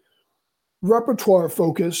very repertoire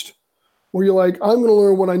focused, where you're like, I'm going to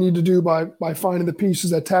learn what I need to do by finding the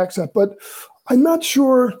pieces that tax that. But I'm not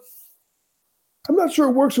sure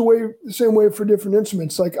it works the same way for different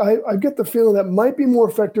instruments. Like I get the feeling that might be more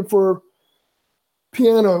effective for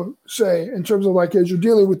piano, say, in terms of like, as you're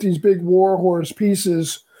dealing with these big war horse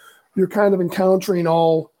pieces, you're kind of encountering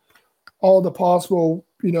all the possible,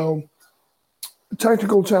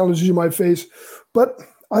 technical challenges you might face. But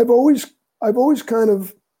I've always kind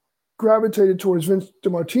of gravitated towards Vince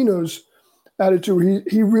DiMartino's attitude.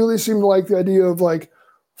 He really seemed to like the idea of like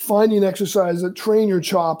finding exercises that train your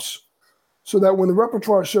chops, so that when the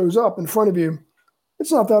repertoire shows up in front of you,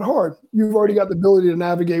 it's not that hard. You've already got the ability to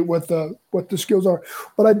navigate what the skills are.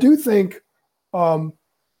 But I do think, basing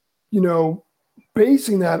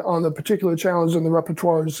that on the particular challenge in the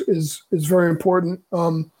repertoire is very important.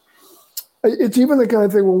 It's even the kind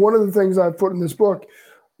of thing. Well, one of the things I've put in this book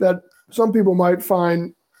that some people might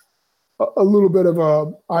find a little bit of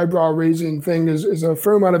a eyebrow raising thing is a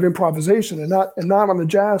fair amount of improvisation, and not on the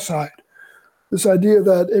jazz side. This idea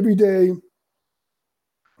that every day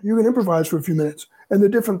you can improvise for a few minutes, and the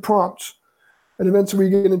different prompts, and eventually we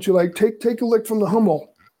get into like take a lick from the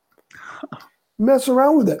Hummel, mess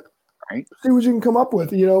around with it, right? See what you can come up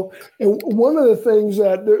with, And one of the things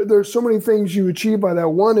that there's so many things you achieve by that.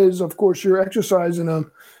 One is, of course, you're exercising a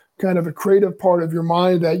kind of a creative part of your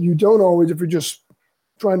mind that you don't always if you're just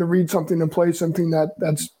trying to read something and play something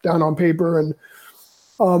that's down on paper, and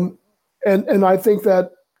I think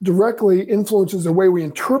that directly influences the way we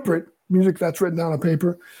interpret music that's written down on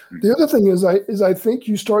paper. The other thing is I think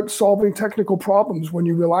you start solving technical problems when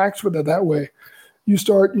you relax with it that way. You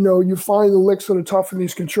start, you find the licks that are tough in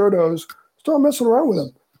these concertos, start messing around with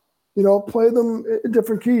them, play them in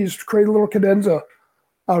different keys, create a little cadenza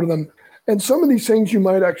out of them. And some of these things you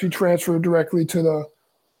might actually transfer directly to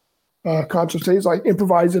the concert stage, like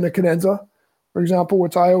improvising a cadenza, for example,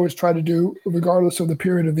 which I always try to do regardless of the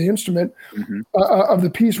period of the instrument, of the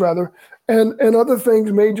piece rather. And other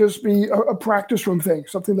things may just be a practice room thing,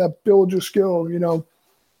 something that builds your skill,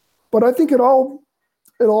 But I think it all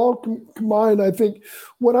combined. I think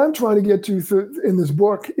what I'm trying to get to in this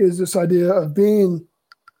book is this idea of being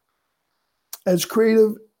as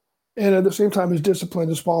creative and at the same time as disciplined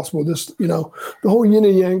as possible. This, the whole yin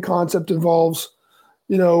and yang concept involves,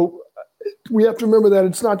 we have to remember that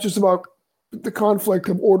it's not just about the conflict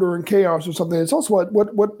of order and chaos or something. It's also what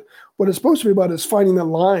it's supposed to be about is finding that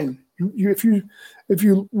line. If you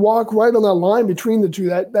walk right on that line between the two,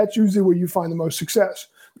 that's usually where you find the most success,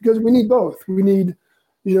 because we need both. We need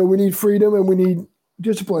freedom and we need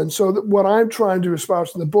discipline. So what I'm trying to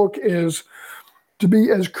espouse in the book is to be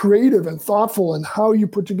as creative and thoughtful in how you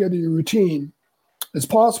put together your routine as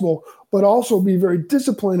possible, but also be very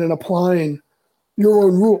disciplined in applying your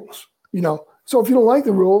own rules. So if you don't like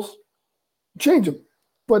the rules, change them,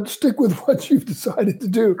 but stick with what you've decided to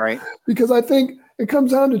do. Right. Because I think it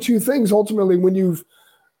comes down to two things ultimately. When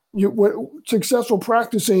successful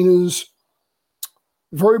practicing is,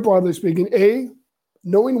 very broadly speaking, A,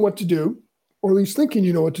 knowing what to do, or at least thinking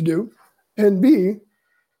you know what to do, and B,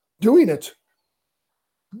 doing it.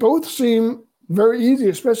 Both seem very easy,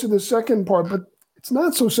 especially the second part, but it's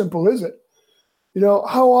not so simple, is it?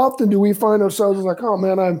 How often do we find ourselves like, oh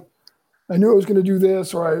man, I knew I was going to do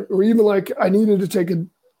this, or even like I needed to take a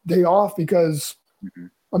day off because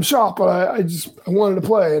I'm shot, but I wanted to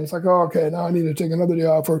play. And it's like, oh, okay, now I need to take another day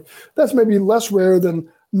off. Or that's maybe less rare than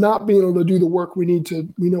not being able to do the work we need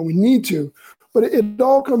to. But it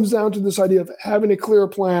all comes down to this idea of having a clear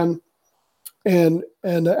plan and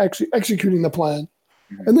actually executing the plan.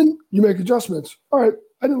 Mhm. And then you make adjustments. All right,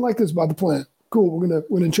 I didn't like this about the plan. Cool, we're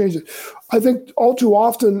gonna change it. I think all too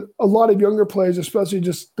often, a lot of younger players, especially,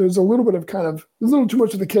 just there's a little bit of there's a little too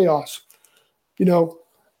much of the chaos,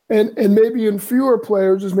 and maybe in fewer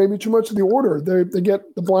players, there's maybe too much of the order. They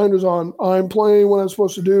get the blinders on. I'm playing what I'm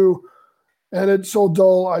supposed to do, and it's so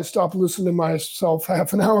dull. I stopped listening to myself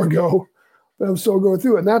half an hour ago, but I'm still going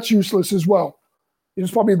through it, and that's useless as well. It's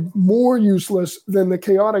probably more useless than the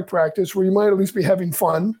chaotic practice where you might at least be having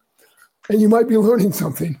fun and you might be learning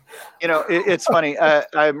something. It's funny.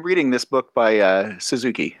 I'm reading this book by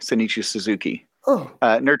Shinichi Suzuki,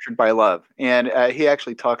 Nurtured by Love. And he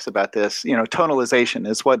actually talks about this. Tonalization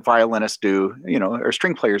is what violinists do, or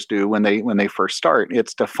string players do when they first start.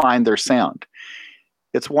 It's to find their sound.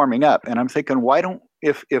 It's warming up. And I'm thinking,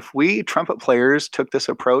 if we trumpet players took this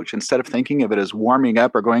approach, instead of thinking of it as warming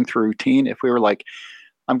up or going through routine, if we were like,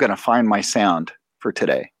 I'm going to find my sound for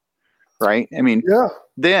today, right? I mean,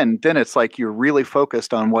 then it's like you're really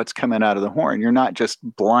focused on what's coming out of the horn. You're not just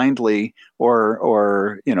blindly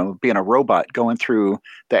or being a robot going through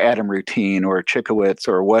the Adam routine or Chickowitz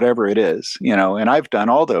or whatever it is, and I've done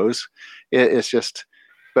all those. It's just,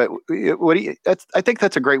 but I think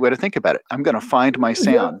that's a great way to think about it. I'm going to find my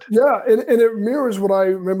sound. Yeah. And it mirrors what I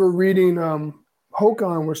remember reading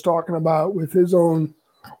Håkan was talking about with his own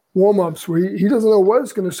warm-ups, where he doesn't know what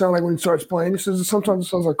it's going to sound like when he starts playing. He says sometimes it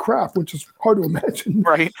sounds like crap, which is hard to imagine,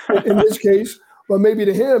 right? in this case. But maybe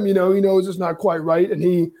to him, he knows it's not quite right, and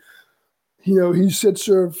he sits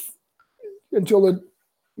there until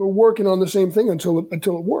we're working on the same thing until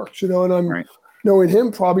it works, And I'm knowing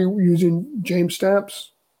him probably using James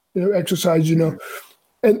Stamp's exercise, and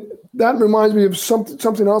that reminds me of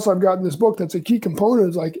something else I've got in this book that's a key component.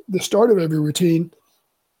 Is like the start of every routine.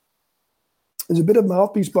 There's a bit of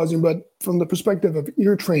mouthpiece buzzing, but from the perspective of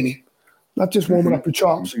ear training, not just warming up your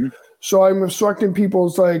chops. Mm-hmm. So I'm instructing people,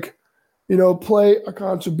 it's like, play a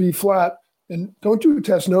concert B flat and don't do a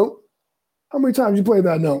test note. How many times you play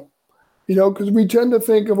that note? Because we tend to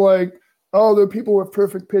think of like, oh, there are people with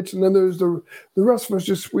perfect pitch, and then there's the rest of us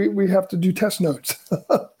just we have to do test notes.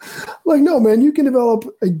 Like, no, man, you can develop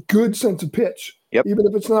a good sense of pitch. Yep. Even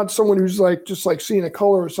if it's not someone who's just like seeing a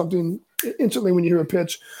color or something instantly when you hear a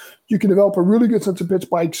pitch. You can develop a really good sense of pitch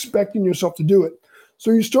by expecting yourself to do it.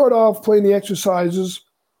 So you start off playing the exercises,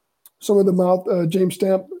 some of the James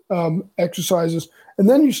Stamp exercises, and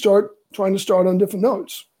then you start trying to start on different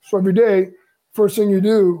notes. So every day, first thing you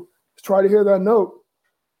do is try to hear that note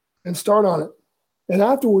and start on it. And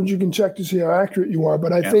afterwards, you can check to see how accurate you are.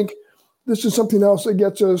 But I think this is something else that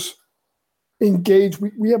gets us engaged.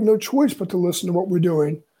 We have no choice but to listen to what we're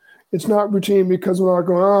doing. It's not routine because we're not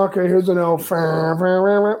going, okay, here's an L. It's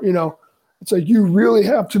like you really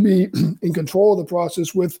have to be in control of the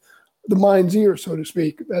process with the mind's ear, so to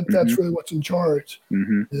speak. That's really what's in charge.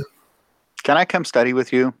 Mm-hmm. Yeah. Can I come study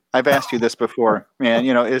with you? I've asked you this before, man.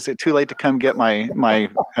 Is it too late to come get my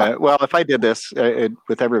well, if I did this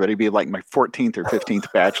with everybody, it'd be like my 14th or 15th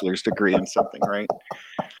bachelor's degree in something, right?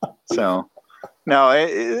 So, no,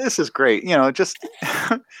 this is great. Just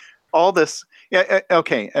all this. Yeah.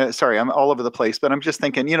 Okay. Sorry, I'm all over the place, but I'm just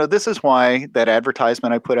thinking, this is why that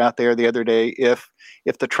advertisement I put out there the other day, if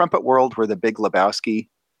the trumpet world were the Big Lebowski,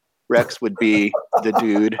 Rex would be the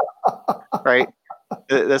dude, right?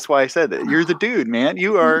 That's why I said that. You're the dude, man.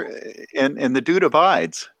 You are, and the dude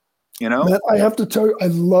abides, Man, I have to tell you, I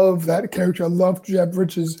love that character. I love Jeff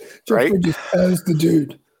Bridges as the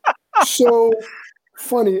dude. So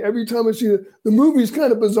funny. Every time I see it, the movie's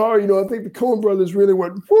kind of bizarre. I think the Coen brothers really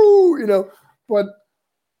went, woo, but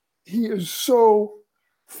he is so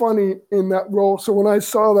funny in that role. So when I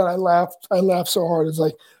saw that, I laughed so hard. It's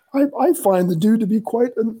like, I find the dude to be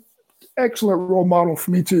quite an excellent role model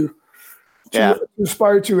for me to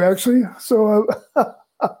aspire to, actually. So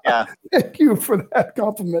thank you for that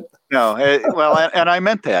compliment. No, well, and I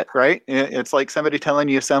meant that, right? It's like somebody telling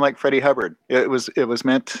you sound like Freddie Hubbard. It was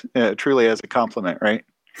meant truly as a compliment, right?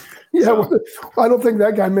 Yeah, so. Well, I don't think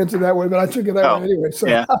that guy meant it that way, but I took it that way anyway. So.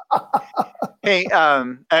 Yeah. Hey,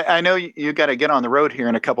 I know you got to get on the road here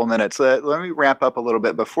in a couple minutes. Let me wrap up a little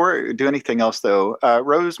bit. Before I do anything else, though,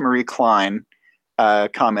 Rosemarie Klein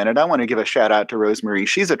commented. I want to give a shout out to Rosemarie.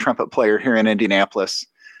 She's a trumpet player here in Indianapolis.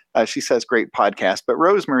 She says great podcast. But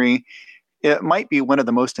Rosemarie, it might be one of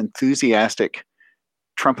the most enthusiastic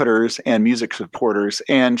trumpeters and music supporters,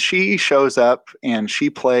 and she shows up and she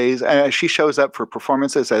plays. She shows up for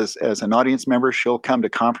performances as an audience member. She'll come to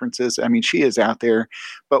conferences. I mean, she is out there.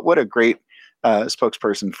 But what a great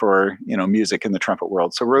spokesperson for music in the trumpet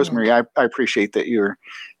world. So Rosemary, I appreciate that you're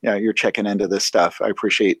checking into this stuff. I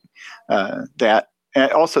appreciate that,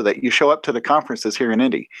 and also that you show up to the conferences here in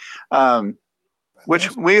Indy,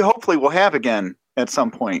 which we hopefully will have again at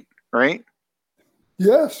some point, right?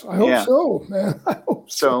 Yes, I hope so, man. I hope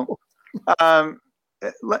so.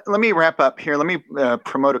 Let me wrap up here. Let me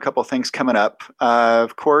promote a couple of things coming up.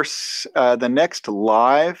 Of course, the next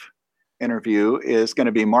live interview is going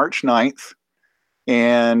to be March 9th.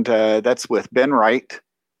 And that's with Ben Wright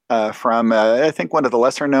from, I think, one of the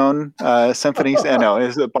lesser-known symphonies. No,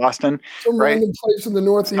 is it Boston? Some random place in the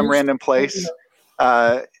Northeast. Some random place.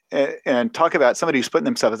 And talk about somebody who's putting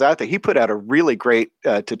themselves out there. He put out a really great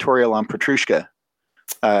tutorial on Petrushka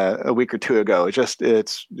a week or two ago.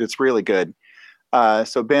 It's really good.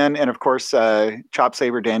 So Ben, and of course, Chop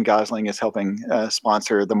Saber Dan Gosling is helping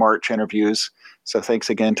sponsor the March interviews. So thanks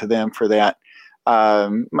again to them for that.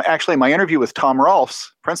 Actually, my interview with Tom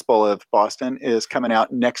Rolfs, principal of Boston, is coming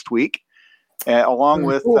out next week, along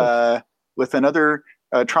with another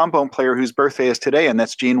trombone player whose birthday is today, and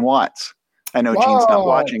that's Gene Watts. I know Gene's not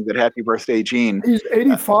watching, but happy birthday, Gene. He's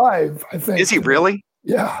 85, I think. Is he really?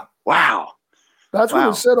 Yeah. Wow. That's what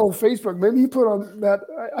it said on Facebook. Maybe he put on that.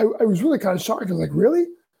 I was really kind of shocked. I was like, really?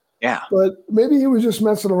 Yeah. But maybe he was just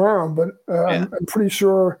messing around. But I'm pretty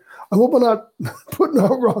sure. I hope I'm not putting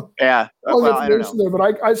out wrong. Yeah. Well, I don't know. There,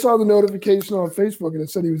 but I saw the notification on Facebook and it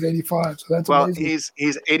said he was 85. So that's amazing.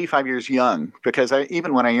 He's 85 years young, because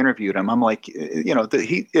even when I interviewed him, I'm like,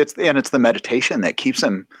 it's the meditation that keeps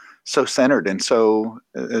him so centered and so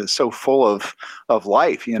full of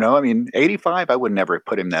life. I mean, 85, I would never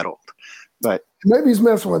put him that old. But maybe he's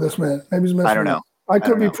messing with us, man. Maybe he's messing. I don't know. I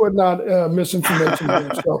could be putting out misinformation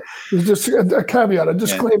there. So there's just a caveat, a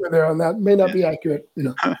disclaimer there on that. May not be accurate,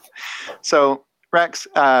 So Rex,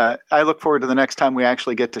 I look forward to the next time we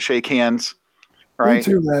actually get to shake hands. Right? Me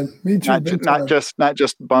too, man. Me too. Not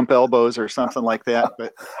just bump elbows or something like that.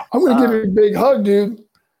 But I'm going to give you a big hug, dude.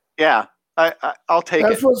 Yeah, I'll take it.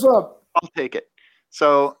 That's what's up. I'll take it.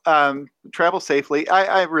 So travel safely.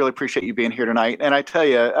 I really appreciate you being here tonight. And I tell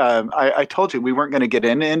you, I told you we weren't going to get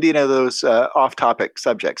into any of those off-topic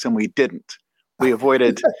subjects, and we didn't. We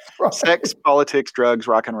avoided sex, politics, drugs,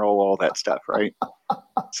 rock and roll, all that stuff, right?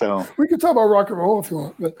 So we can talk about rock and roll if you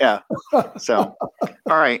want. But. Yeah. So,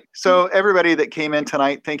 all right. So everybody that came in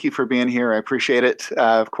tonight, thank you for being here. I appreciate it.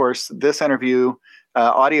 Of course, this interview,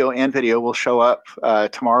 audio and video, will show up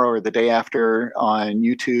tomorrow or the day after on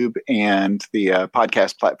YouTube and the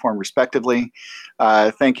podcast platform, respectively.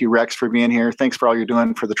 Thank you, Rex, for being here. Thanks for all you're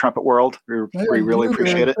doing for the trumpet world. We really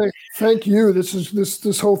appreciate it. Thank you.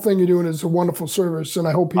 This whole thing you're doing is a wonderful service, and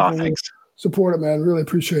I hope people will support it, man. Really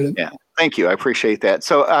appreciate it. Yeah, thank you. I appreciate that.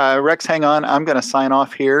 So, Rex, hang on. I'm going to sign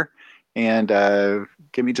off here, and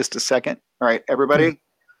give me just a second. All right, everybody.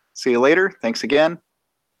 See you later. Thanks again.